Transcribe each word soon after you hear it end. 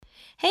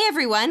Hey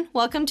everyone,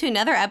 welcome to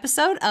another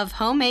episode of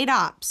Homemade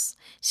Ops.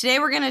 Today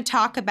we're going to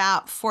talk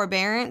about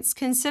forbearance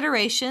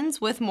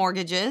considerations with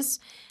mortgages,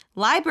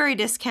 library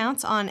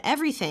discounts on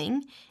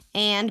everything,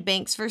 and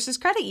banks versus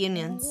credit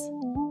unions.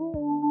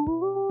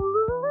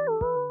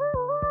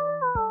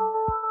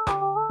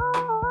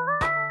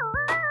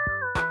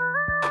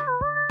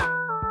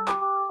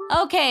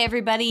 Okay,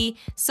 everybody.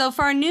 So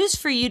for our news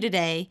for you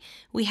today,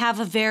 we have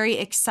a very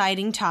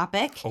exciting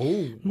topic.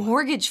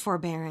 Mortgage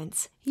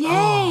forbearance. Yay!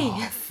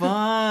 Oh,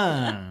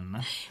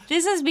 fun.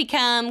 This has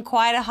become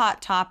quite a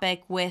hot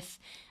topic with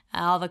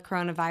all the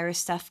coronavirus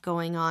stuff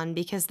going on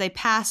because they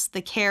passed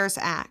the CARES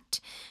Act,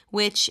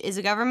 which is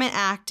a government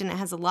act and it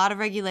has a lot of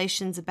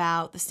regulations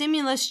about the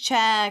stimulus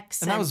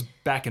checks. And that was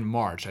back in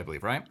March, I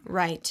believe, right?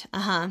 Right,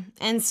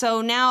 And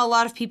so now a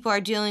lot of people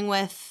are dealing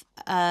with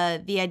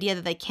the idea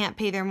that they can't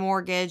pay their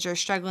mortgage or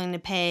struggling to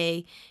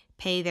pay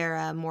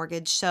their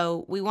mortgage.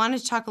 So we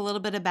wanted to talk a little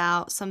bit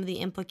about some of the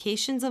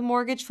implications of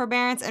mortgage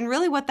forbearance and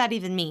really what that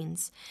even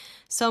means.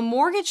 So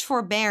mortgage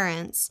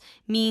forbearance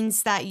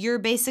means that you're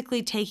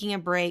basically taking a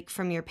break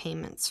from your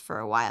payments for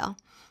a while.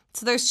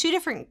 So there's two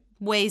different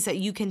ways that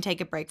you can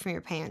take a break from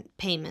your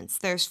payments.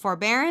 There's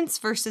forbearance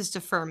versus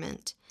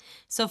deferment.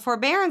 So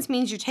forbearance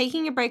means you're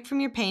taking a break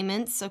from your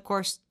payments. Of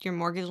course, your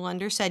mortgage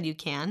lender said you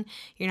can.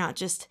 You're not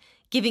just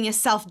giving a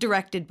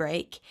self-directed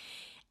break.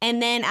 And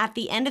then at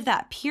the end of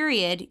that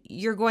period,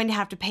 you're going to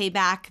have to pay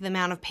back the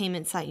amount of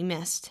payments that you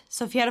missed.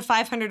 So if you had a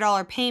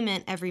 $500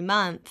 payment every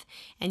month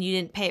and you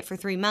didn't pay it for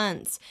 3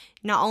 months,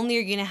 not only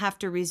are you going to have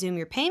to resume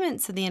your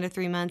payments at the end of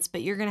 3 months,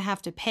 but you're going to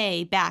have to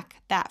pay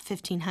back that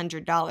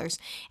 $1,500.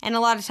 And a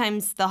lot of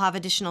times they'll have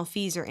additional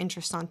fees or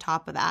interest on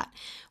top of that.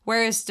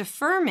 Whereas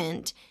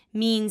deferment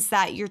means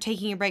that you're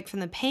taking a break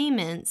from the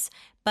payments,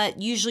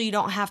 but usually you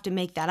don't have to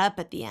make that up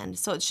at the end.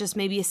 So it's just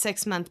maybe a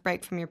 6-month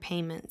break from your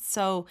payments.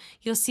 So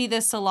you'll see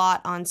this a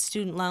lot on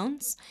student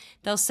loans.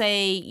 They'll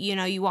say,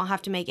 you won't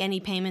have to make any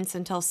payments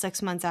until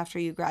 6 months after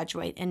you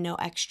graduate and no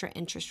extra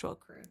interest will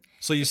accrue.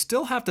 So you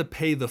still have to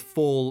pay the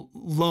full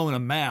loan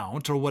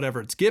amount or whatever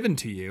it's given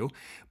to you,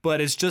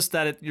 but it's just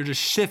that you're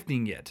just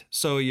shifting it.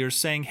 So you're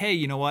saying, hey,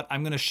 you know what?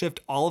 I'm going to shift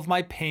all of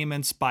my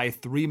payments by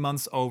 3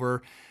 months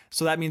over.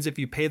 So that means if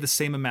you pay the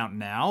same amount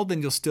now,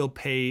 then you'll still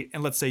pay,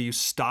 and let's say you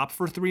stop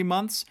for 3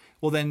 months,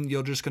 well, then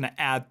you're just going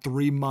to add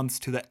 3 months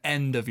to the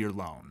end of your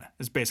loan,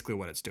 is basically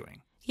what it's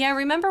doing. Yeah,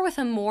 remember with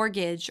a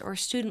mortgage or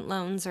student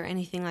loans or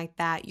anything like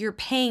that, you're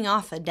paying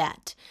off a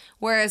debt.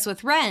 Whereas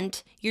with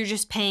rent, you're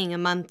just paying a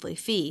monthly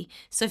fee.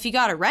 So if you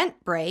got a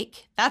rent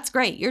break, that's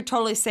great. You're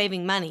totally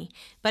saving money.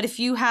 But if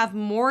you have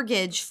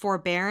mortgage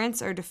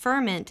forbearance or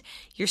deferment,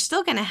 you're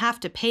still going to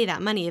have to pay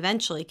that money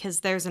eventually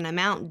because there's an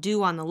amount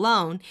due on the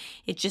loan.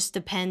 It just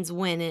depends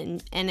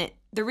when.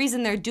 The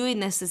reason they're doing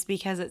this is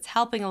because it's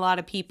helping a lot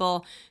of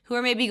people who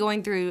are maybe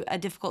going through a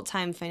difficult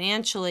time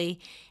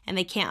financially and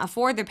they can't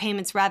afford their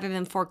payments rather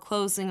than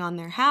foreclosing on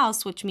their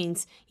house, which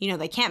means,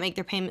 they can't make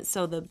their payments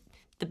so the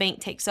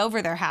bank takes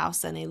over their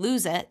house and they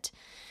lose it.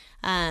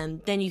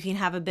 Then you can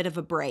have a bit of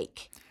a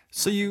break.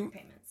 So you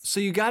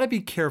got to be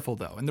careful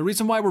though. And the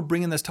reason why we're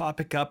bringing this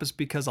topic up is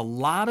because a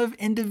lot of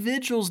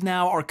individuals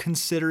now are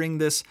considering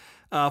this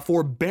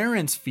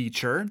forbearance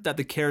feature that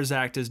the CARES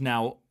Act is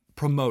now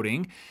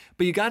promoting,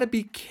 but you got to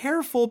be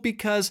careful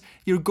because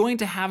you're going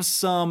to have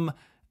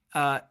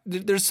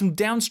there's some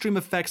downstream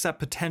effects that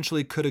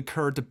potentially could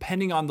occur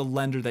depending on the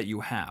lender that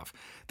you have.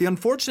 The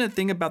unfortunate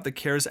thing about the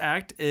CARES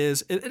Act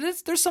is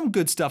there's some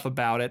good stuff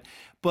about it,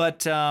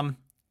 but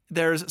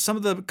there's some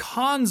of the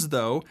cons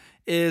though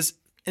is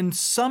in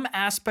some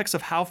aspects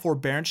of how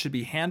forbearance should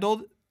be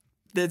handled,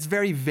 that's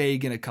very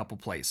vague in a couple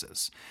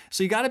places.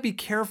 So you got to be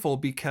careful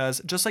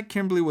because just like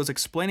Kimberly was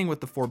explaining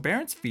with the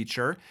forbearance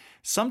feature,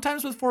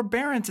 sometimes with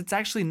forbearance, it's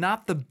actually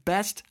not the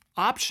best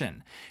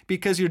option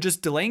because you're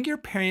just delaying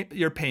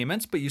your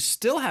payments, but you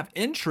still have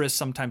interest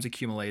sometimes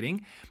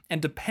accumulating.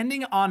 And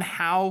depending on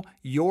how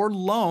your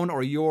loan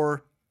or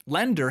your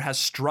lender has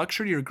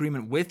structured your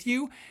agreement with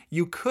you,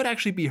 you could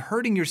actually be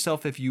hurting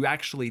yourself if you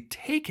actually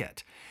take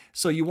it.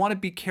 So you want to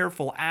be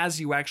careful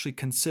as you actually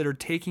consider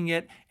taking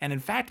it. And in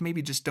fact,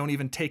 maybe just don't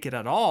even take it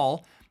at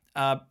all,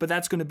 but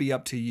that's going to be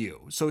up to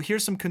you. So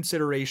here's some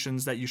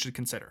considerations that you should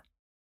consider.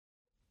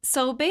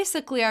 So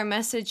basically our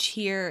message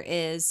here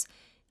is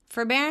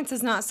forbearance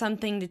is not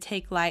something to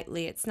take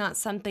lightly. It's not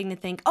something to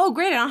think, oh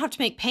great, I don't have to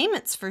make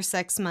payments for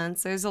 6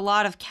 months. There's a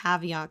lot of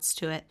caveats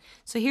to it.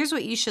 So here's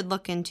what you should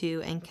look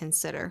into and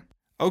consider.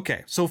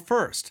 Okay, so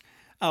first,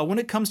 when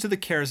it comes to the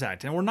CARES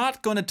Act, and we're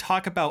not going to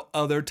talk about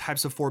other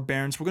types of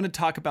forbearance, we're going to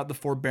talk about the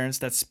forbearance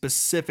that's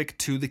specific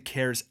to the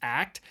CARES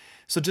Act.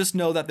 So just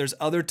know that there's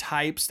other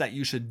types that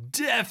you should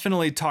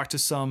definitely talk to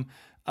some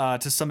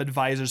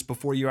advisors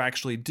before you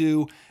actually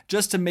do,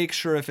 just to make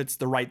sure if it's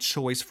the right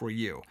choice for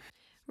you.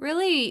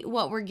 Really,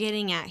 what we're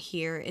getting at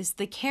here is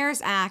the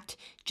CARES Act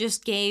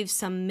just gave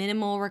some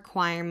minimal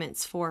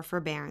requirements for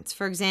forbearance.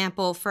 For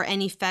example, for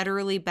any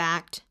federally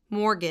backed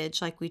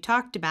mortgage, like we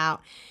talked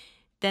about,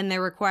 then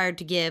they're required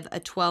to give a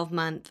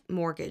 12-month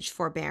mortgage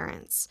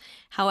forbearance.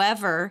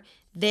 However,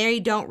 they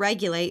don't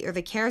regulate, or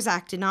the CARES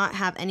Act did not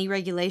have any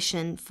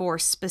regulation for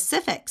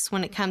specifics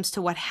when it comes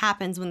to what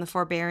happens when the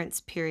forbearance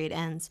period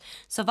ends.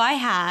 So if I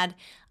had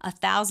a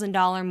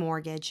 $1,000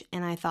 mortgage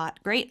and I thought,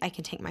 great, I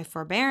can take my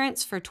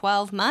forbearance for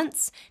 12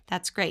 months,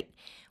 that's great.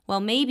 Well,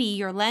 maybe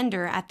your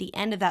lender at the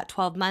end of that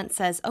 12 months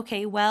says,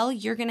 okay, well,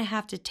 you're going to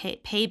have to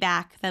pay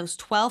back those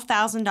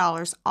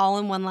 $12,000 all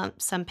in one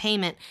lump sum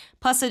payment,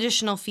 plus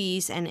additional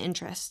fees and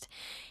interest.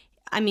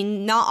 I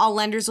mean, not all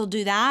lenders will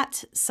do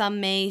that. Some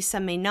may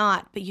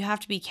not, but you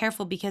have to be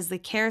careful because the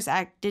CARES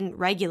Act didn't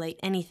regulate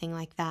anything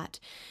like that.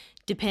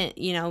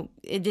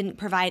 It didn't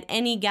provide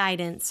any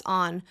guidance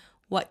on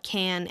what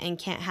can and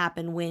can't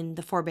happen when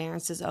the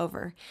forbearance is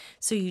over.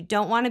 So you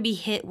don't want to be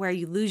hit where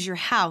you lose your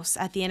house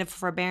at the end of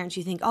forbearance.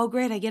 You think, oh,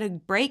 great, I get a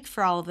break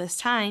for all of this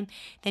time.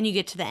 Then you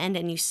get to the end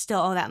and you still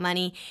owe that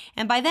money.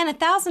 And by then,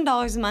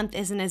 $1,000 a month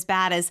isn't as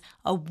bad as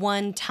a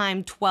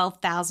one-time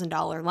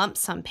 $12,000 lump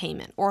sum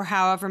payment, or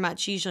however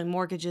much. Usually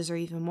mortgages are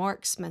even more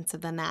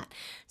expensive than that.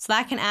 So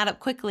that can add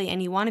up quickly,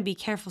 and you want to be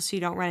careful so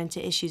you don't run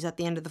into issues at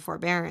the end of the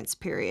forbearance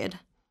period.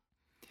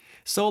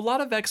 So a lot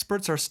of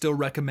experts are still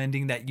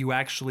recommending that you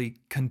actually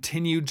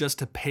continue just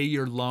to pay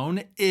your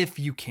loan if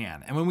you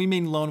can. And when we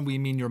mean loan, we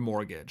mean your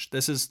mortgage.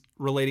 This is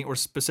relating or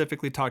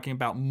specifically talking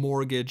about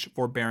mortgage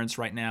forbearance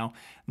right now,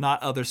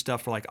 not other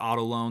stuff for like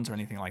auto loans or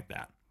anything like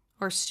that.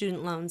 Or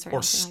student loans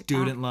or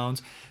student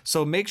loans.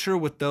 So make sure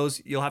with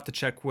those, you'll have to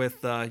check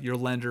with your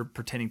lender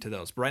pertaining to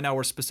those. But right now,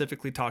 we're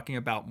specifically talking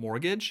about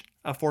mortgage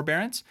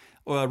forbearance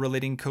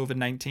relating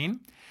COVID-19.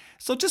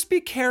 So just be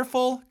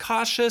careful,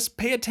 cautious,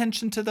 pay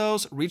attention to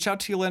those, reach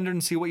out to your lender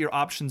and see what your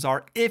options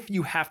are if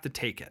you have to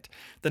take it.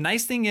 The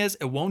nice thing is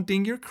it won't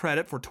ding your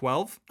credit for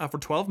 12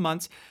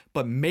 months,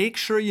 but make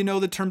sure you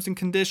know the terms and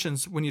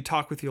conditions when you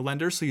talk with your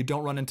lender so you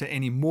don't run into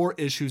any more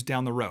issues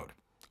down the road.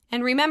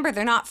 And remember,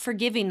 they're not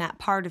forgiving that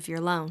part of your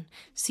loan.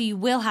 So you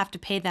will have to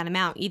pay that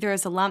amount, either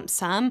as a lump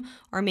sum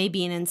or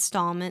maybe in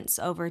installments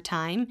over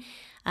time.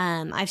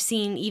 I've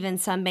seen even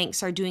some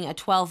banks are doing a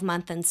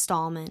 12-month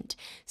installment.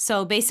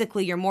 So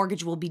basically your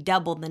mortgage will be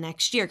doubled the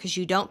next year because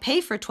you don't pay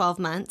for 12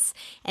 months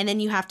and then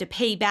you have to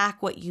pay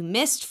back what you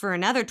missed for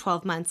another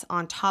 12 months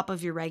on top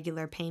of your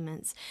regular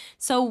payments.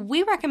 So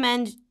we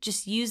recommend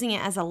just using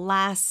it as a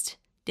last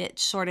ditch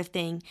sort of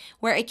thing,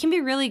 where it can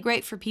be really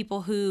great for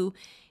people who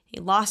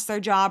lost their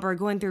job or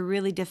going through a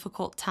really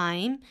difficult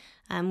time.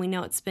 We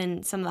know it's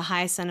been some of the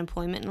highest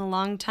unemployment in a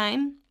long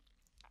time.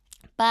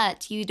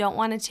 But you don't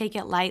want to take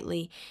it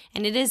lightly.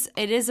 And it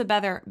is a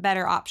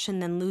better option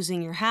than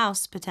losing your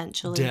house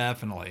potentially.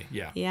 Definitely,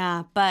 yeah.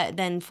 Yeah, but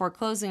then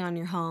foreclosing on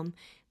your home.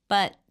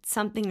 But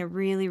something to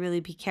really, really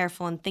be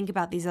careful and think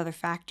about these other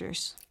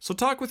factors. So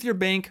talk with your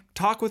bank,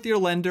 talk with your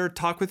lender,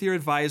 talk with your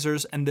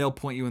advisors, and they'll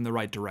point you in the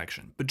right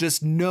direction. But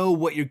just know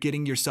what you're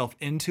getting yourself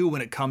into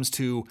when it comes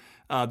to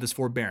this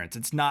forbearance.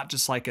 It's not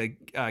just like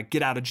a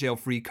get out of jail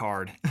free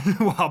card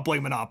while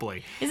playing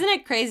Monopoly. Isn't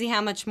it crazy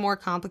how much more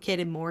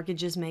complicated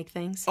mortgages make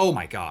things? Oh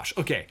my gosh.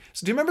 Okay.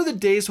 So do you remember the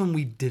days when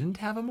we didn't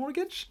have a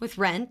mortgage? With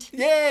rent?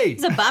 Yay!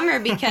 It's a bummer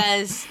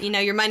because,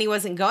 your money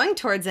wasn't going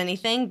towards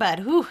anything, but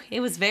it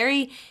was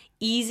very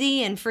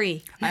easy and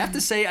free. I have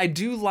to say, I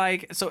do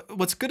so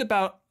what's good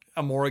about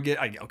a mortgage,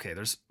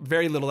 there's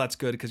very little that's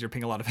good because you're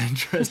paying a lot of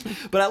interest,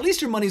 but at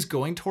least your money's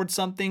going towards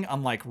something,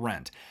 unlike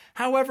rent.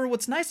 However,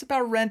 what's nice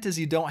about rent is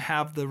you don't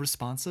have the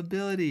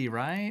responsibility,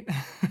 right?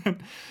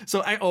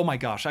 Oh my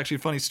gosh, actually,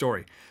 funny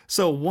story.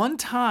 So one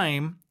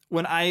time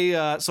when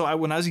I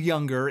was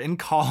younger in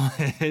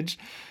college,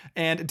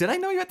 and did I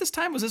know you at this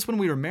time? Was this when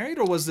we were married,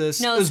 or was this?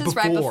 No, this is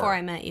right before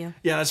I met you.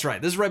 Yeah, that's right.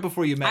 This is right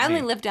before you met me. I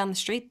only lived down the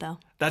street, though.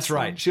 That's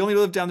right. She only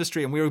lived down the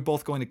street, and we were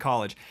both going to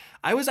college.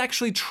 I was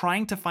actually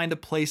trying to find a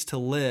place to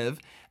live,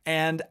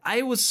 and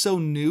I was so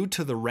new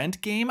to the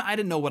rent game, I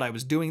didn't know what I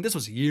was doing. This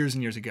was years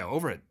and years ago,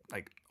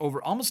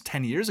 over almost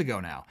 10 years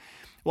ago now.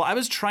 Well, I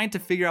was trying to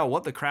figure out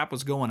what the crap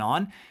was going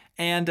on,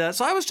 and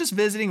so I was just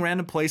visiting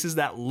random places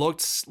that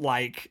looked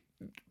like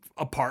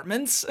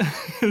apartments.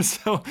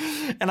 So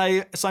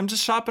I'm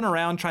just shopping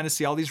around trying to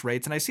see all these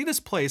rates, and I see this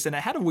place, and it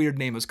had a weird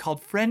name. It was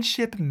called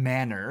Friendship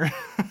Manor.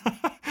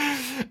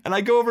 And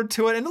I go over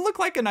to it, and it looked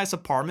like a nice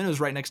apartment. It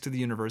was right next to the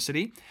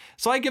university.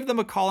 So I give them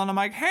a call, and I'm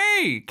like,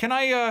 hey, can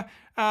I,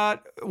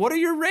 what are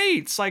your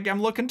rates? Like,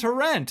 I'm looking to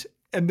rent.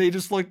 And they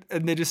just looked,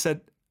 and they just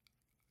said,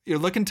 you're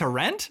looking to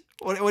rent?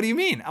 What do you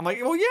mean? I'm like,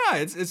 well, yeah,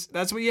 it's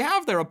that's what you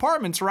have there,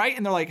 apartments, right?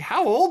 And they're like,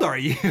 how old are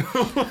you?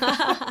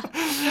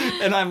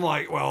 And I'm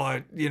like,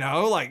 well,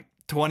 like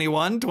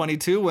 21,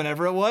 22,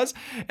 whenever it was.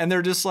 And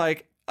they're just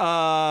like,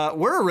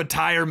 we're a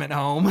retirement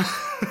home.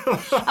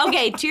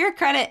 Okay, to your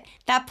credit,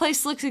 that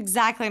place looks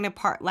exactly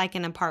like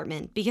an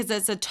apartment because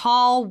it's a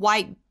tall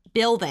white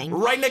building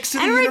right next to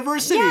the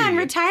university. Yeah, and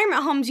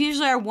retirement homes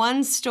usually are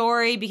one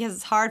story because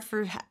it's hard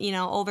for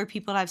older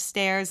people to have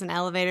stairs and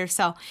elevators.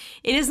 So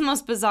it is the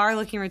most bizarre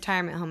looking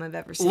retirement home I've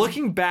ever seen.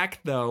 Looking back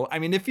though, I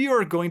mean, if you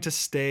are going to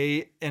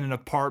stay in an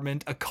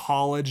apartment, a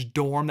college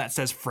dorm that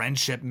says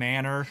Friendship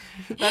Manor,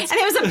 and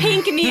it was a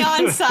pink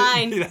neon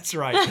sign. That's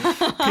right,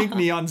 pink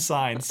neon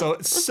sign. So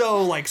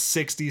like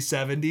 60s,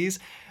 70s.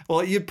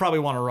 Well, you'd probably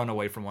want to run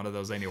away from one of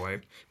those anyway.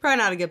 Probably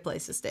not a good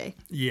place to stay.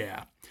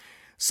 Yeah.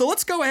 So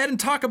let's go ahead and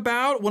talk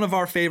about one of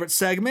our favorite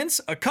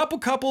segments, a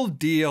couple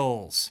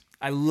deals.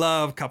 I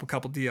love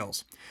couple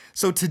deals.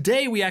 So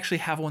today we actually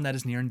have one that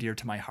is near and dear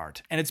to my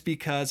heart, and it's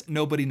because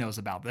nobody knows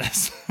about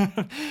this.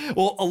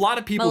 Well, a lot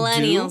of people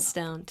Millennials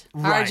don't.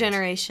 Our Right.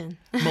 generation.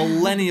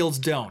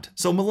 Millennials don't.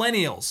 So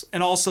millennials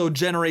and also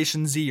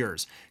Generation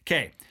Zers.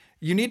 Okay,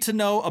 you need to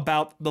know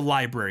about the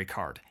library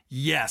card.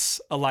 Yes,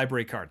 a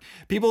library card.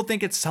 People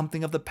think it's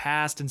something of the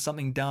past and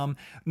something dumb.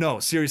 No,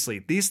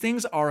 seriously, these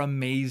things are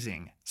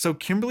amazing. So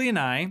Kimberly and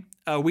I,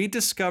 we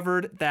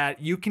discovered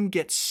that you can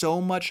get so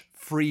much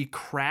free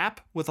crap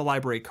with a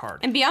library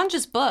card. And beyond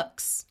just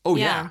books. Oh,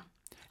 yeah.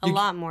 A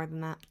lot more than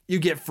that. You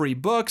get free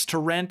books to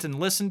rent and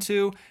listen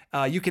to.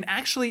 You can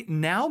actually,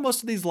 now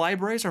most of these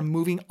libraries are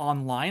moving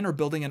online or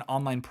building an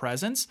online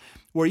presence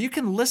where you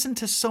can listen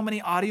to so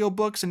many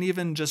audiobooks and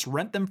even just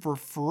rent them for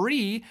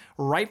free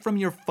right from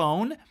your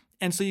phone.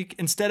 And so you,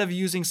 instead of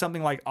using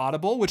something like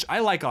Audible, which I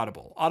like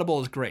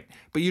Audible is great,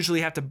 but usually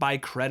you have to buy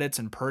credits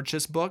and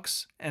purchase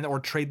books or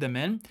trade them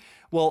in.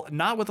 Well,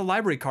 not with a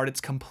library card,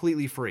 it's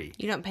completely free.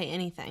 You don't pay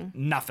anything.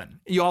 Nothing.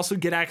 You also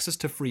get access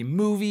to free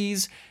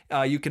movies.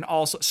 You can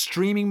also,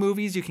 streaming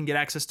movies, you can get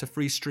access to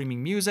free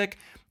streaming music.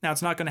 Now,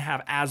 it's not going to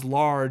have as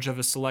large of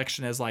a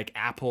selection as like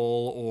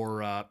Apple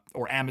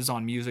or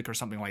Amazon Music or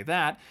something like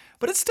that,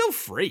 but it's still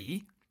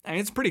free. I mean,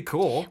 it's pretty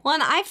cool.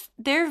 Well, and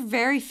there are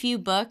very few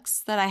books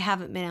that I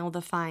haven't been able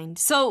to find.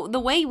 So the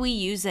way we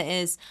use it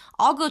is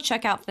I'll go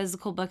check out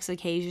physical books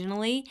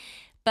occasionally,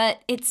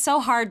 but it's so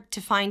hard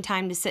to find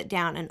time to sit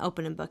down and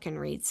open a book and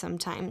read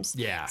sometimes.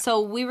 Yeah. So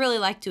we really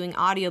like doing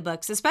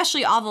audiobooks,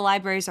 especially all the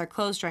libraries are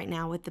closed right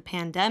now with the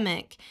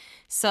pandemic.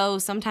 So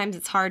sometimes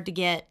it's hard to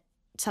get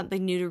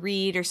something new to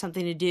read or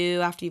something to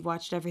do after you've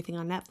watched everything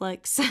on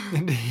Netflix.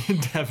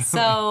 Definitely.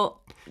 So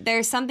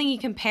there's something you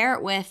can pair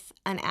it with,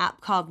 an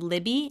app called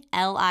Libby,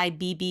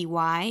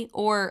 Libby,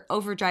 or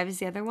Overdrive is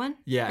the other one.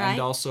 Yeah, right?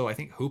 and also I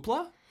think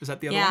Hoopla, is that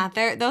the other one?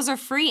 Yeah, those are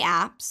free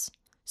apps.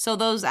 So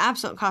those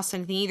apps don't cost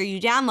anything either. You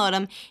download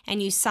them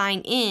and you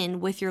sign in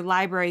with your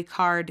library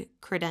card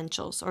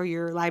credentials or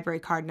your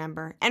library card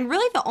number. And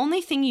really the only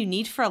thing you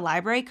need for a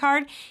library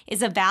card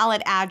is a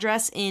valid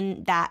address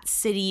in that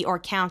city or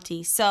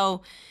county.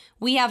 So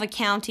we have a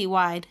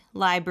county-wide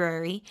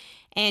library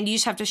and you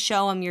just have to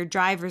show them your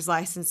driver's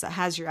license that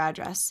has your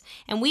address.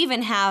 And we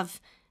even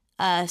have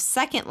a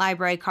second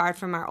library card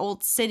from our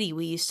old city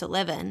we used to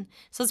live in.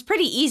 So it's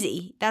pretty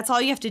easy. That's all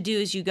you have to do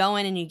is you go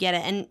in and you get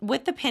it. And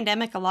with the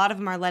pandemic, a lot of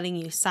them are letting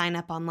you sign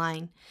up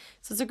online.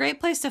 So it's a great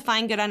place to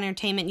find good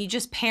entertainment. You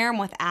just pair them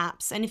with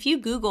apps. And if you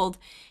Googled,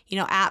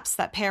 apps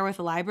that pair with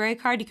a library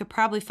card, you could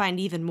probably find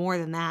even more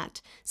than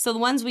that. So the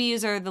ones we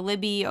use are the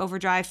Libby,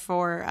 Overdrive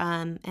for,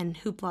 and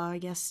Hoopla, I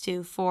guess,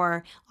 too,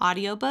 for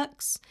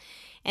audiobooks.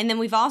 And then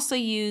we've also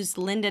used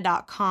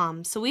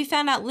lynda.com. So we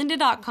found out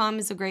lynda.com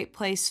is a great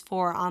place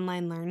for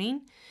online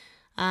learning.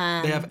 They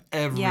have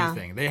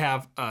everything. Yeah. They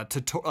have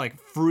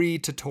free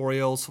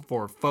tutorials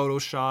for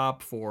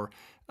Photoshop, for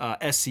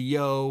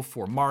SEO,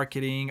 for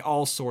marketing,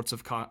 all sorts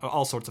of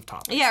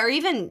topics. Yeah, or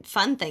even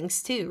fun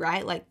things too,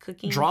 right? Like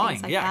cooking, drawing.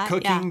 Things like Yeah, that.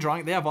 cooking,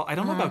 drawing. They have. I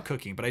don't know about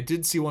cooking, but I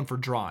did see one for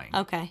drawing.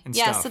 Okay. And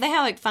Yeah, stuff. so they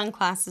have like fun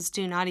classes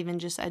too, not even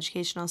just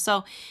educational.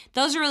 So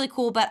those are really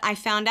cool. But I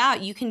found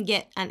out you can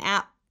get an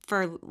app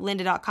for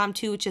lynda.com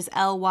too, which is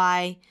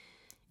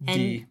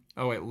Lynda.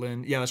 Oh wait,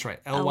 Lynn. Yeah, that's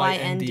right.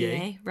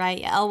 Lynda.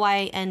 Right,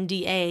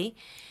 Lynda.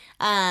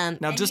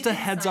 Now, just a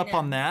heads up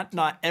on that,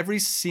 not every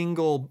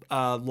single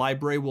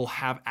library will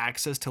have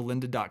access to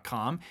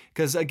lynda.com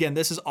because, again,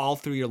 this is all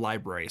through your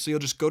library. So you'll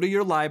just go to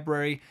your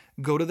library,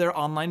 go to their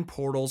online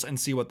portals and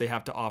see what they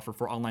have to offer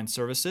for online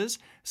services.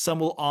 Some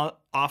will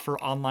offer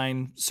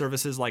online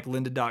services like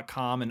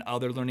lynda.com and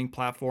other learning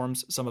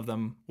platforms. Some of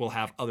them will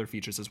have other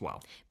features as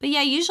well. But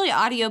yeah, usually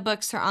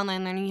audiobooks or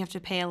online learning you have to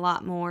pay a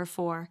lot more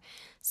for.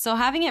 So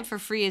having it for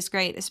free is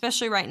great,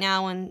 especially right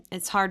now when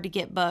it's hard to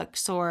get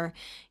books or,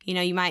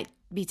 you might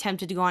be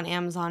tempted to go on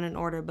Amazon and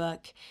order a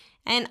book.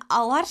 And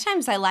a lot of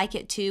times I like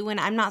it too when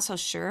I'm not so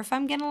sure if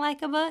I'm going to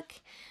like a book.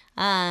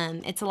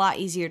 It's a lot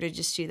easier to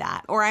just do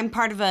that. Or I'm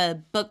part of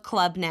a book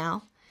club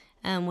now,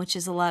 which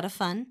is a lot of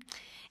fun.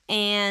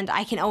 And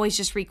I can always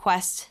just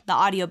request the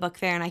audiobook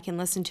there and I can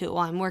listen to it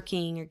while I'm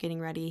working or getting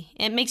ready.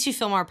 It makes you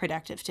feel more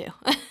productive too,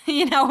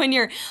 when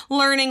you're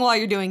learning while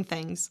you're doing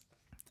things.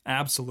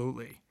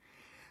 Absolutely.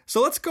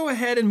 So let's go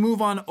ahead and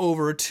move on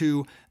over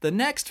to the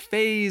next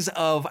phase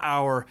of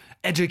our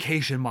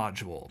education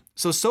module.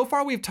 So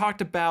far we've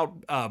talked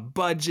about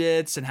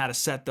budgets and how to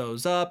set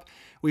those up.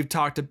 We've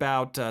talked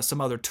about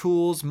some other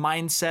tools,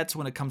 mindsets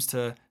when it comes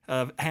to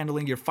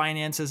handling your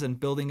finances and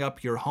building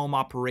up your home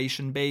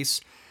operation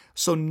base.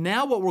 So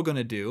now what we're going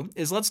to do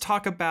is let's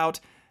talk about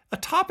a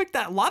topic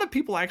that a lot of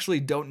people actually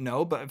don't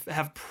know but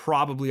have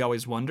probably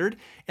always wondered,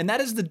 and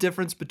that is the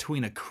difference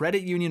between a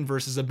credit union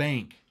versus a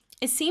bank.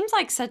 It seems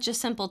like such a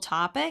simple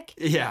topic.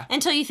 Yeah.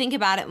 Until you think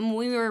about it. When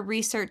we were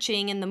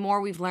researching and the more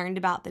we've learned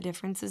about the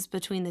differences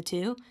between the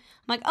two,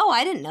 I'm like, oh,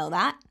 I didn't know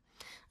that.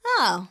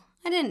 Oh,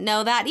 I didn't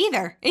know that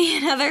either.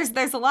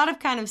 There's a lot of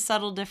kind of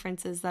subtle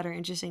differences that are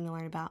interesting to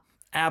learn about.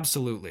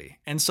 Absolutely.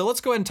 And so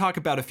let's go ahead and talk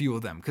about a few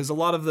of them, because a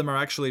lot of them are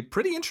actually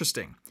pretty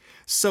interesting.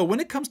 So when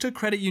it comes to a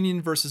credit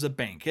union versus a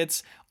bank,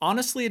 it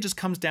just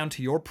comes down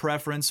to your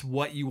preference,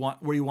 what you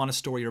want, where you want to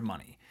store your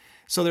money.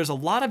 So there's a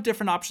lot of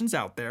different options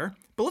out there,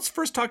 but let's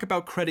first talk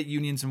about credit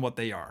unions and what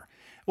they are.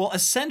 Well,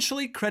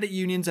 essentially, credit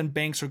unions and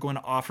banks are going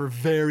to offer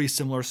very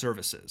similar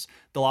services.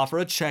 They'll offer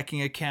a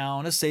checking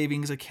account, a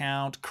savings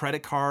account,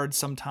 credit cards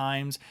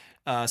sometimes,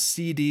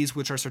 CDs,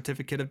 which are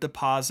certificate of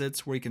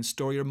deposits, where you can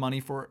store your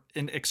money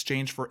in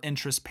exchange for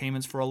interest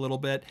payments for a little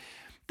bit.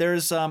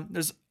 There's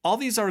all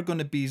these are going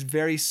to be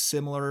very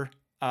similar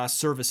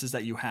services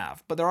that you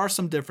have, but there are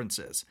some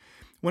differences.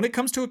 When it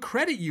comes to a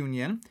credit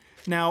union,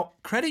 now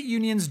credit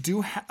unions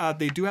do have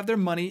their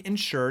money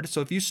insured. So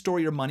if you store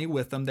your money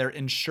with them, they're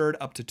insured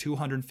up to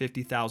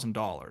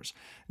 $250,000,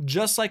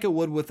 just like it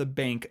would with a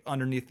bank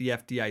underneath the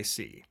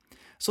FDIC.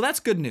 So that's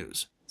good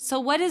news. So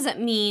what does it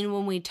mean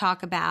when we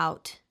talk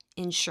about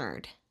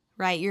insured,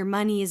 right? Your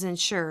money is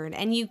insured,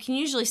 and you can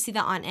usually see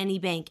that on any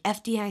bank,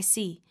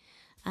 FDIC.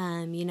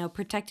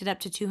 Protected up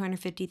to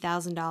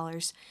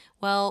 $250,000.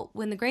 Well,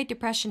 when the Great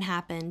Depression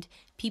happened,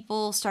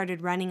 people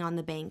started running on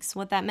the banks.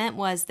 What that meant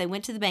was they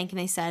went to the bank and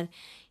they said,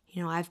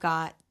 I've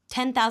got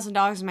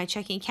 $10,000 in my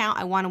checking account.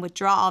 I want to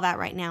withdraw all that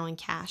right now in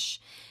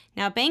cash.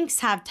 Now,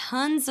 banks have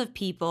tons of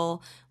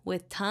people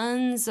with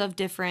tons of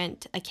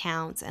different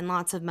accounts and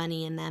lots of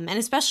money in them. And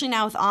especially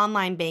now with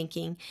online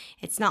banking,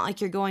 it's not like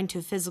you're going to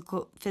a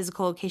physical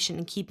location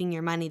and keeping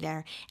your money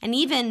there. And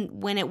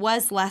even when it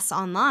was less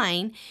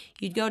online,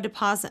 you'd go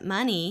deposit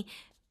money,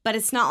 but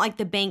it's not like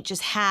the bank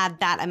just had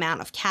that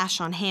amount of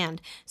cash on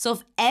hand. So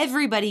if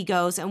everybody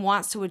goes and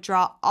wants to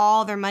withdraw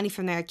all their money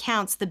from their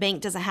accounts, the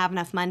bank doesn't have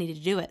enough money to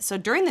do it. So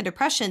during the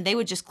Depression, they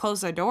would just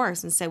close their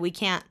doors and say, we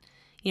can't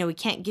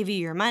give you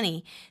your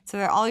money. So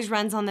there are always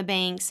runs on the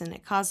banks, and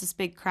it caused this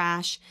big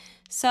crash.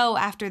 So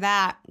after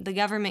that, the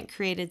government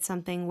created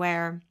something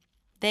where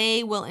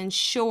they will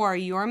insure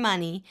your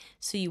money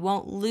so you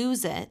won't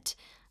lose it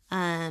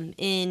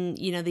in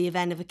the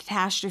event of a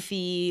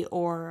catastrophe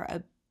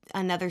or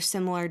another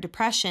similar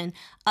depression,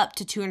 up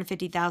to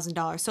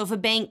 $250,000. So if a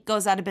bank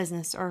goes out of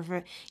business, or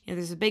if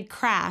there's a big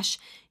crash,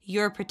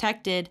 you're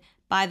protected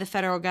by the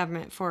federal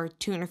government for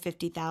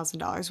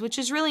 $250,000, which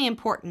is really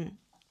important.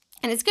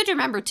 And it's good to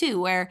remember, too,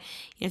 where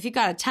if you've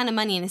got a ton of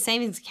money in a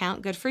savings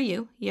account, good for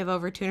you. You have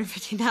over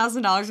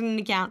 $250,000 in an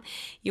account.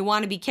 You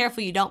want to be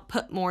careful you don't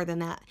put more than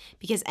that,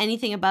 because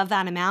anything above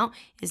that amount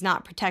is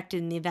not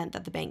protected in the event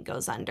that the bank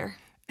goes under.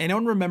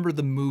 Anyone remember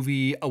the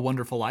movie A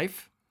Wonderful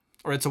Life?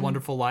 Or It's a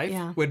Wonderful Life?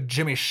 Yeah. With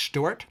Jimmy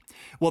Stewart?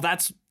 Well,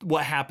 that's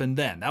what happened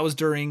then. That was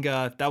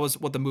that was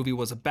what the movie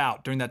was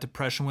about, during that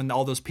Depression, when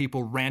all those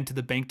people ran to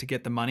the bank to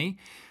get the money.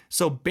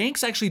 So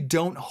banks actually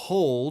don't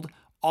hold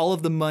all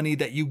of the money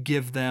that you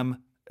give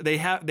them. They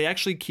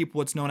actually keep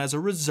what's known as a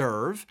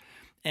reserve,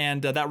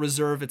 and that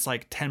reserve, it's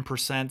like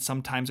 10%.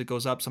 Sometimes it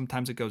goes up,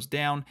 sometimes it goes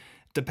down,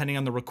 depending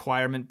on the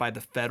requirement by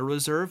the Federal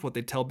Reserve, what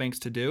they tell banks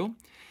to do.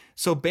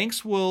 So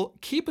banks will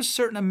keep a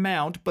certain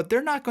amount, but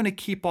they're not going to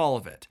keep all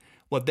of it.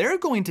 What they're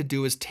going to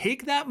do is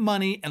take that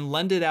money and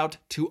lend it out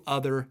to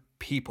other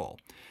people.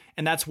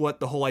 And that's what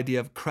the whole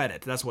idea of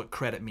credit, that's what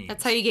credit means.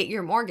 That's how you get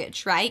your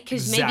mortgage, right?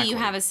 Because Exactly. maybe you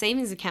have a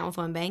savings account with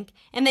one bank,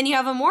 and then you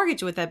have a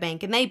mortgage with that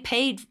bank, and they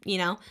paid,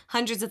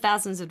 hundreds of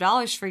thousands of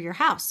dollars for your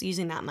house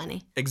using that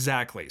money.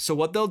 Exactly. So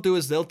what they'll do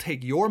is they'll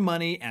take your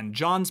money and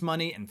John's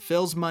money and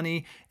Phil's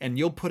money, and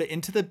you'll put it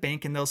into the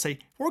bank, and they'll say,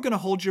 we're going to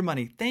hold your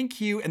money.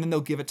 Thank you. And then they'll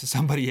give it to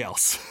somebody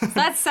else.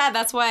 That's sad.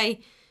 That's why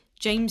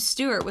James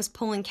Stewart was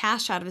pulling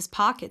cash out of his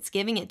pockets,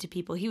 giving it to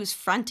people. He was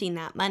fronting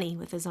that money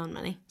with his own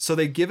money. So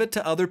they give it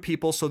to other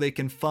people so they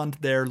can fund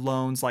their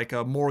loans, like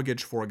a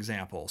mortgage, for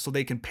example. So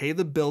they can pay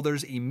the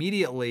builders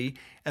immediately,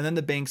 and then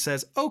the bank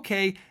says,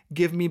 okay,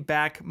 give me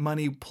back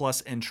money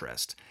plus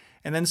interest.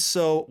 And then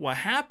so what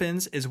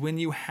happens is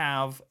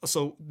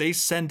so they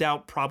send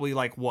out probably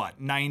 80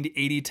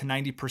 to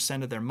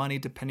 90% of their money,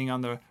 depending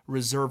on the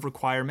reserve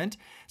requirement.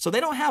 So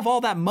they don't have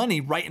all that money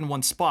right in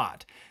one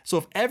spot. So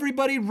if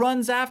everybody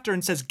runs after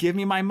and says, give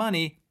me my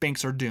money,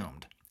 banks are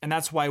doomed. And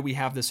that's why we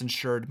have this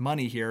insured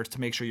money here,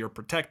 to make sure you're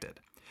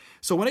protected.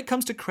 So when it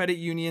comes to credit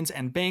unions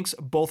and banks,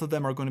 both of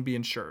them are going to be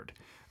insured.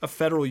 A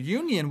federal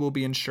union will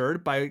be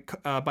insured by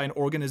an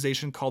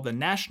organization called the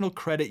National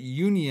Credit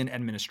Union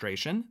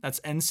Administration. That's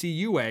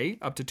NCUA,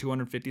 up to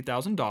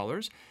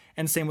 $250,000,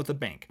 and same with the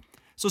bank.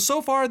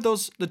 So far,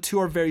 the two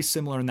are very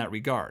similar in that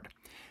regard.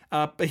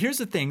 But here's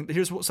the thing.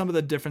 Here's some of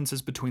the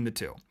differences between the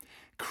two.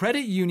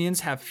 Credit unions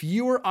have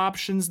fewer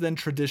options than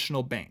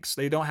traditional banks.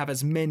 They don't have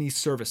as many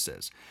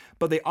services,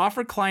 but they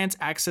offer clients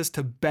access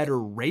to better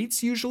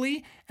rates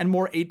usually and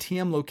more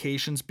ATM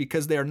locations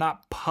because they are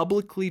not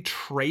publicly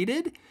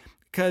traded.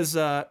 Because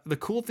the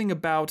cool thing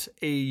about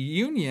a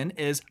union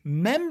is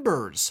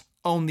members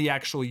own the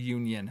actual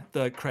union,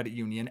 the credit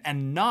union,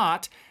 and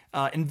not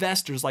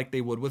investors like they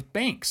would with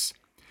banks.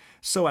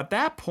 So at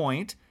that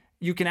point,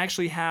 you can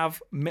actually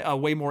have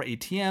way more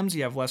ATMs,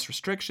 you have less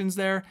restrictions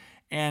there,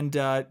 And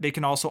they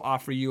can also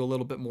offer you a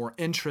little bit more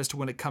interest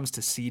when it comes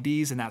to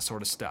CDs and that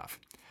sort of stuff.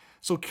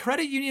 So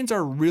credit unions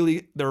are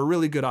they're a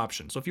really good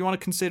option. So if you want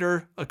to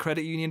consider a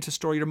credit union to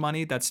store your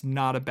money, that's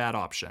not a bad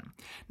option.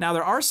 Now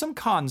there are some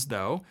cons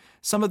though.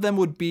 Some of them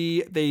would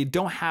be they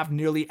don't have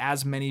nearly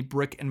as many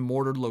brick and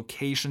mortar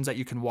locations that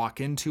you can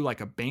walk into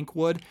like a bank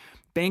would.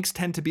 Banks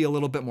tend to be a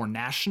little bit more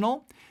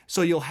national.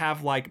 So you'll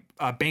have like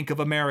Bank of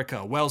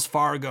America, Wells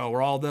Fargo,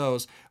 or all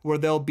those where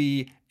they'll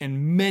be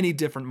in many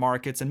different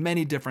markets and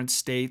many different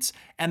states,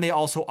 and they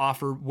also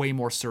offer way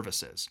more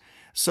services.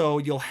 So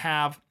you'll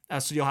have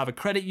a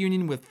credit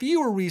union with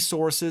fewer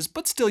resources,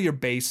 but still your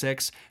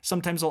basics.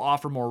 Sometimes they'll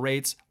offer more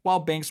rates, while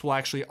banks will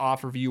actually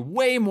offer you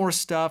way more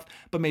stuff,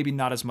 but maybe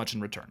not as much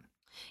in return.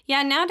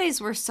 Yeah, nowadays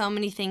where so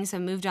many things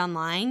have moved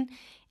online,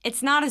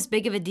 it's not as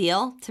big of a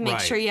deal to make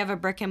sure you have a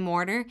brick and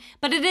mortar,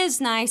 but it is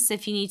nice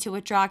if you need to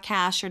withdraw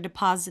cash or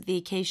deposit the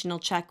occasional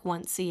check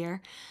once a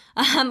year.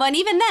 But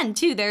even then,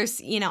 too, there's,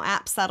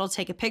 apps that'll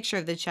take a picture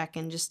of the check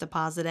and just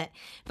deposit it.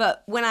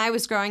 But when I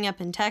was growing up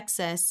in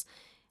Texas,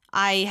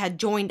 I had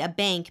joined a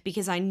bank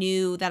because I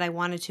knew that I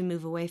wanted to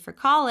move away for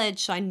college,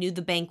 so I knew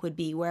the bank would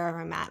be wherever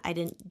I'm at. I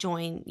didn't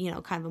join,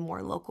 kind of a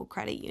more local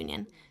credit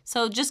union.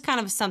 So just kind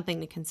of something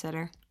to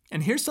consider.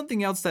 And here's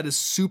something else that is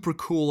super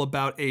cool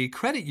about a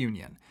credit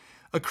union.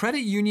 A credit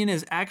union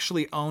is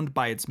actually owned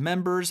by its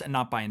members and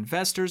not by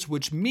investors,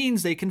 which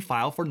means they can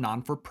file for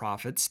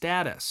non-for-profit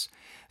status.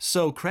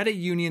 So credit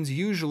unions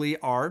usually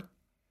are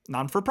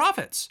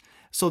non-for-profits.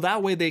 So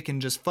that way they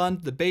can just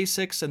fund the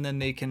basics and then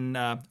they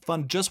can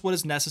fund just what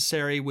is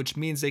necessary, which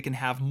means they can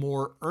have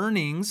more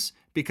earnings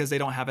because they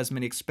don't have as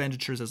many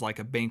expenditures as like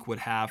a bank would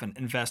have, and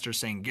investors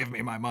saying, give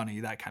me my money,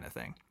 that kind of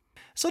thing.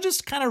 So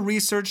just kind of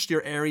research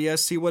your area,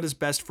 see what is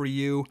best for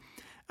you.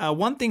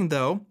 One thing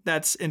though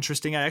that's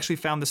interesting, I actually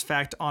found this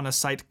fact on a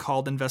site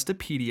called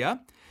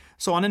Investopedia.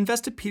 So on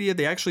Investopedia,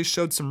 they actually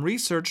showed some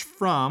research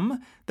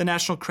from the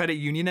National Credit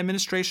Union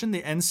Administration,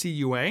 the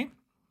NCUA.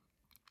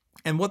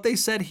 And what they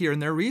said here in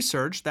their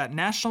research, that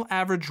national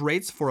average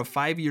rates for a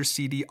 5-year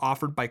CD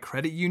offered by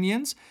credit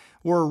unions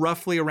were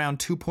roughly around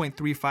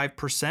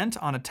 2.35%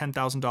 on a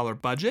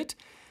 $10,000 budget,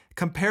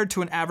 compared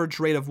to an average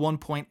rate of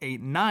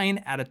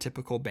 1.89 at a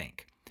typical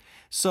bank.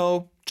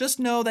 So just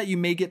know that you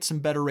may get some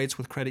better rates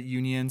with credit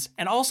unions,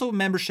 and also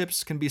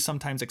memberships can be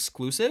sometimes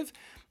exclusive.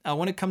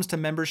 When it comes to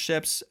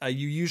memberships,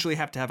 you usually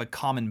have to have a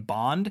common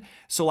bond.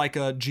 So like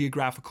a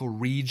geographical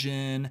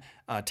region,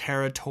 a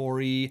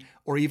territory,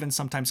 or even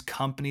sometimes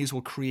companies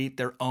will create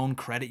their own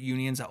credit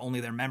unions that only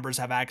their members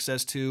have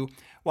access to,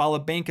 while a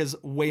bank is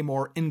way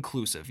more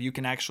inclusive. You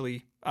can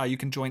actually you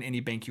can join any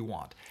bank you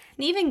want.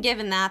 And even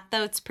given that,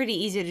 though, it's pretty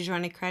easy to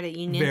join a credit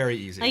union. Very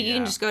easy. Like you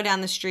can just go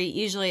down the street.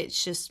 Usually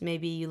it's just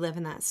maybe you live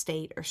in that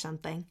state or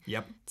something.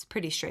 Yep. It's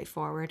pretty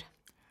straightforward.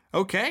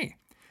 Okay.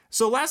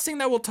 So last thing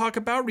that we'll talk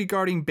about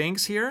regarding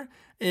banks here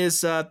is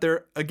some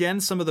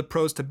of the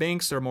pros to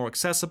banks are more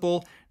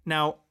accessible.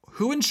 Now,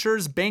 who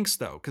insures banks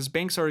though? Because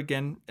banks are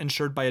again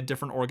insured by a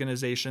different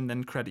organization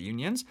than credit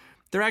unions.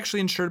 They're actually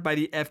insured by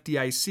the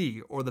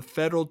FDIC, or the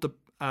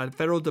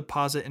Federal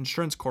Deposit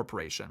Insurance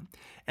Corporation.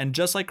 And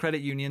just like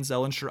credit unions,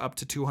 they'll insure up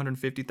to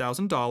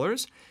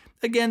 $250,000.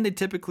 Again, they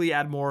typically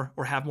add more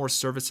or have more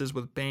services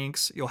with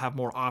banks. You'll have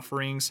more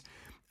offerings.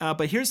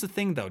 But here's the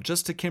thing though,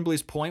 just to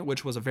Kimberly's point,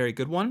 which was a very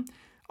good one,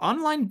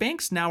 online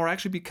banks now are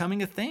actually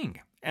becoming a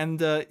thing. And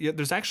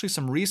there's actually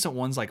some recent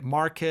ones like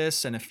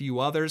Marcus and a few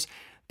others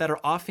that are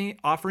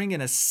offering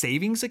in a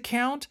savings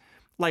account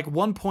like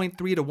 1.3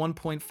 to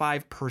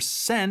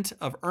 1.5%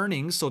 of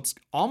earnings. So it's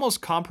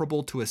almost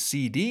comparable to a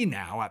CD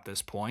now at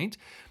this point.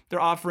 They're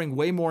offering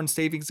way more in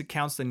savings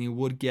accounts than you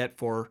would get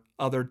for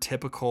other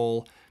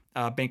typical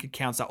bank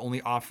accounts that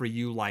only offer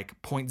you like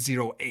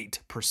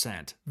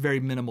 0.08%, very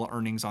minimal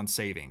earnings on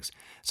savings.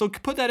 So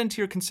put that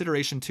into your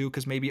consideration too,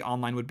 because maybe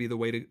online would be the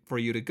way for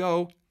you to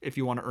go if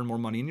you want to earn more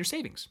money in your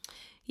savings.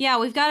 Yeah,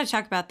 we've got to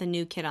talk about the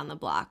new kid on the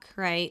block,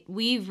 right?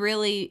 We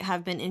really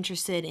have been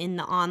interested in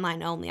the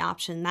online only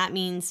option. That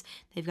means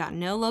they've got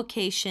no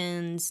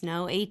locations,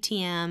 no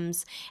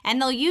ATMs,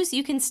 and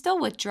you can still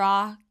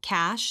withdraw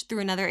cash through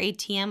another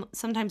ATM.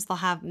 Sometimes they'll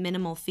have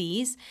minimal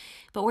fees,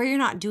 but where you're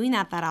not doing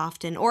that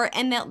often,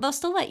 and they'll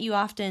still let you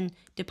often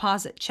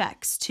deposit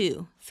checks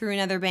too through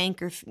another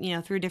bank or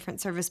through a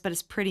different service, but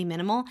it's pretty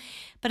minimal.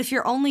 But if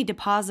you're only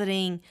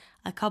depositing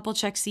a couple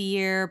checks a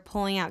year,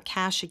 pulling out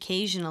cash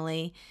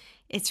occasionally,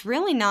 it's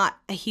really not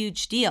a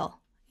huge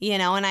deal,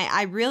 and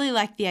I really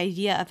like the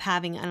idea of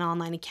having an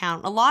online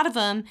account. A lot of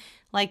them,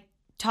 like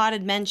Todd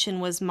had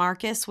mentioned, was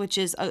Marcus, which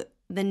is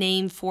the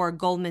name for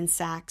Goldman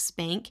Sachs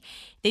Bank.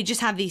 They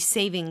just have these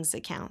savings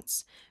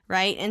accounts,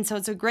 right? And so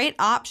it's a great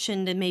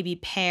option to maybe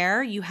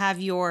pair. You have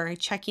your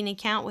checking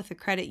account with a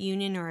credit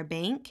union or a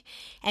bank,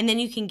 and then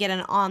you can get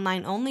an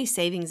online only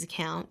savings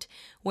account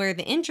where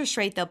the interest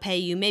rate they'll pay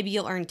you, maybe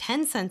you'll earn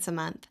 10 cents a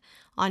month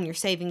on your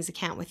savings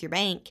account with your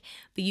bank,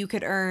 but you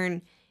could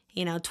earn,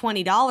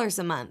 $20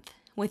 a month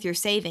with your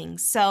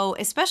savings. So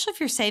especially if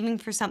you're saving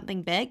for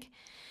something big,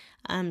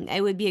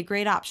 it would be a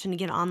great option to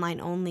get an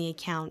online-only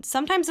account.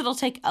 Sometimes it'll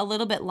take a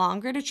little bit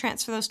longer to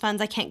transfer those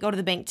funds. I can't go to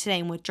the bank today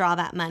and withdraw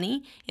that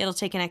money. It'll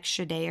take an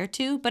extra day or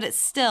two, but it's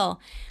still,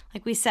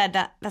 like we said,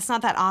 that's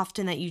not that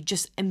often that you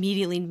just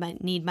immediately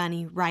need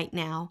money right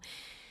now.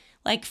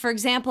 Like, for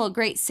example, a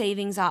great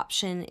savings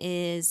option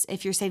is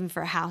if you're saving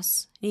for a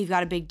house and you've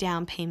got a big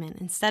down payment.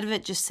 Instead of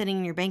it just sitting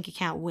in your bank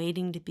account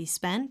waiting to be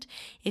spent,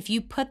 if you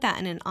put that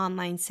in an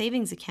online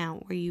savings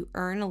account where you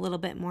earn a little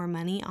bit more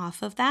money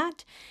off of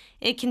that,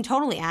 it can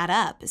totally add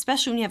up,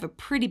 especially when you have a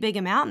pretty big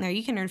amount in there.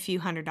 You can earn a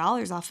few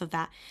 $100s off of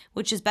that,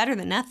 which is better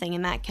than nothing,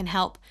 and that can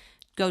help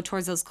go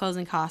towards those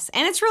closing costs.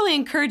 And it's really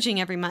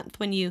encouraging every month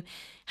when you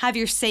have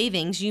your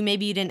savings.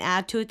 Maybe you didn't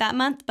add to it that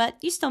month, but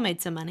you still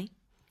made some money.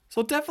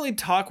 So definitely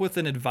talk with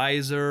an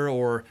advisor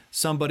or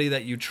somebody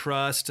that you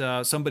trust,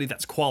 somebody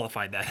that's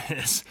qualified, that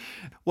is.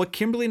 What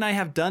Kimberly and I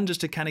have done,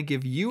 just to kind of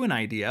give you an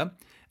idea,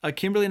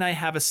 Kimberly and I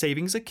have a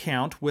savings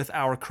account with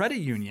our credit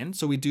union.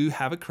 So we do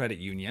have a credit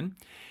union.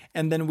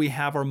 And then we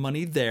have our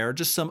money there,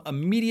 just some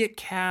immediate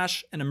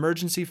cash, an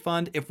emergency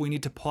fund if we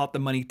need to pull out the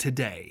money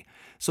today.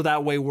 So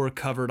that way we're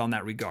covered on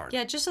that regard.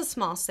 Yeah, just a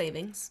small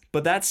savings.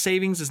 But that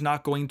savings is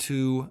not going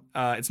to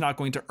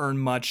earn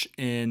much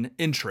in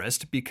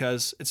interest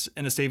because it's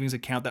in a savings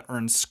account that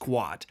earns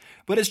squat.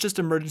 But it's just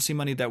emergency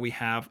money that we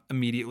have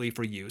immediately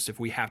for use if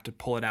we have to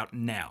pull it out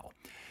now.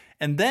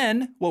 And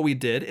then what we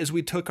did is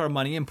we took our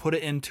money and put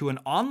it into an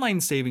online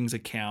savings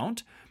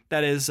account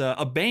that is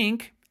a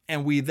bank.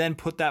 And we then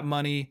put that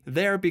money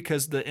there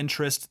because the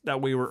interest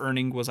that we were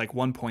earning was like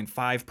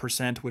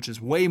 1.5%, which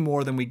is way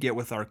more than we get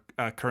with our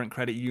current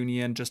credit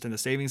union just in the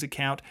savings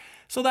account.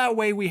 So that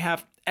way we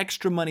have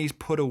extra money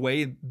put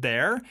away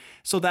there.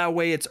 So that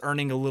way it's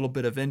earning a little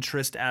bit of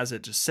interest as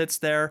it just sits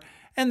there.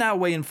 And that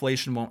way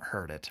inflation won't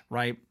hurt it,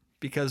 right?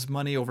 Because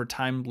money over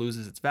time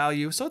loses its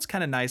value. So it's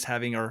kind of nice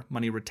having our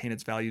money retain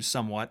its value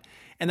somewhat.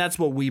 And that's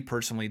what we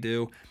personally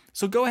do.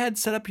 So go ahead,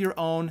 set up your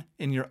own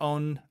in your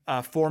own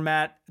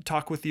format,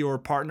 talk with your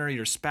partner,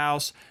 your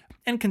spouse,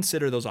 and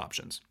consider those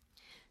options.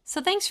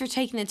 So thanks for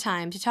taking the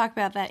time to talk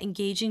about that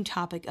engaging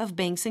topic of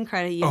banks and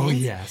credit unions. Oh,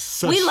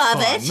 yes. We love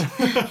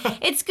it.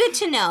 It's good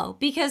to know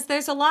because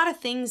there's a lot of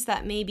things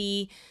that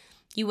maybe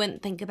you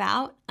wouldn't think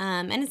about.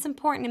 And it's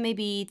important to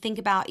maybe think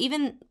about,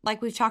 even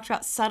like we've talked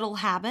about, subtle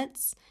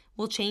habits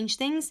will change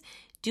things.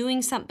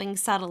 Doing something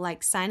subtle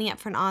like signing up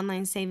for an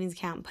online savings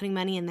account and putting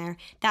money in there,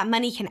 that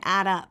money can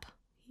add up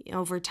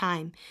over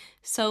time.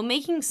 So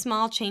making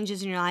small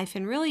changes in your life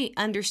and really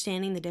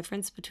understanding the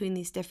difference between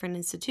these different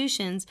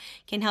institutions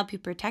can help you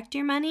protect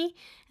your money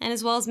and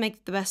as well as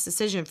make the best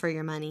decision for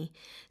your money.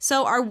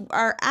 So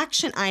our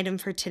action item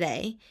for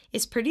today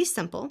is pretty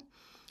simple,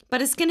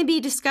 but it's going to be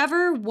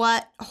discover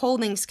what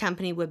holdings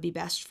company would be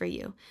best for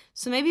you.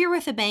 So maybe you're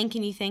with a bank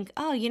and you think,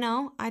 oh,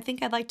 I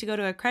think I'd like to go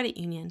to a credit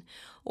union.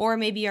 Or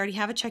maybe you already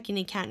have a checking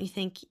account and you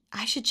think,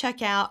 I should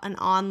check out an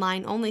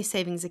online-only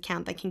savings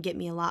account that can get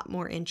me a lot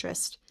more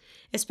interest,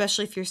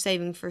 especially if you're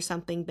saving for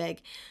something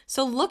big.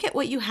 So look at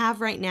what you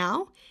have right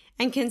now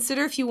and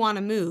consider if you want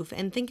to move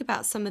and think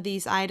about some of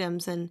these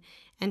items and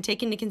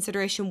take into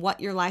consideration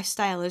what your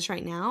lifestyle is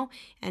right now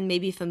and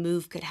maybe if a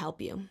move could help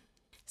you.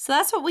 So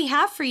that's what we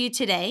have for you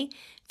today.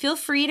 Feel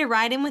free to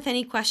write in with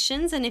any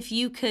questions, and if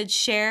you could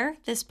share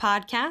this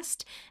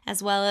podcast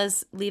as well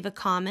as leave a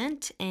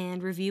comment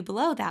and review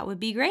below, that would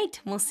be great.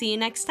 We'll see you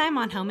next time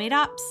on Homemade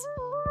Ops.